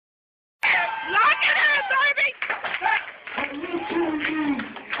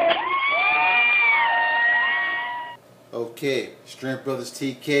Okay, Strength Brothers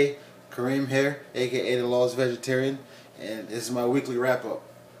TK, Kareem here, aka the Lawless Vegetarian, and this is my weekly wrap up.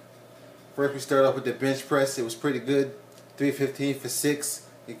 First, we start off with the bench press. It was pretty good, 315 for 6.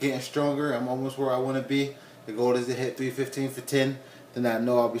 It's getting stronger. I'm almost where I want to be. The goal is to hit 315 for 10. Then I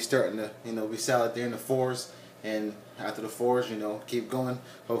know I'll be starting to, be solid there in the 4s, and after the 4s, keep going.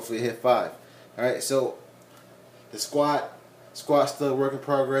 Hopefully hit 5. All right, so the squat still a work in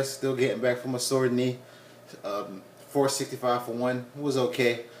progress. Still getting back from a sore knee. 465 for 1. It was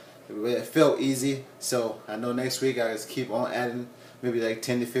okay. It felt easy, so I know next week I just keep on adding maybe like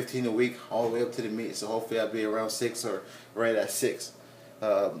 10 to 15 a week all the way up to the meet. So hopefully I'll be around 6 or right at 6.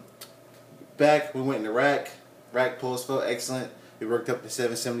 Back, we went in the rack. Rack pulls felt excellent. We worked up to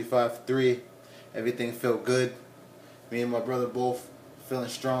 775 for 3. Everything felt good. Me and my brother both feeling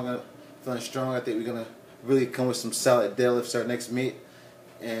strong. I think we're gonna really come with some solid deadlifts our next meet,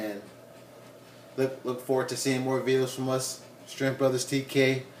 and look forward to seeing more videos from us, Strength Brothers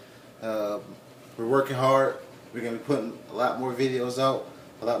TK. We're working hard. We're going to be putting a lot more videos out,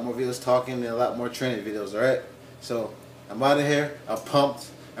 a lot more videos talking, and a lot more training videos, alright? So, I'm out of here. I'm pumped.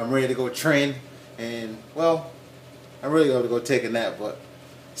 I'm ready to go train. And, well, I'm really going to go take a nap, but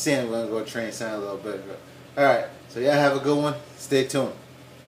saying I'm going to go train sounds a little better. Alright, so y'all have a good one. Stay tuned.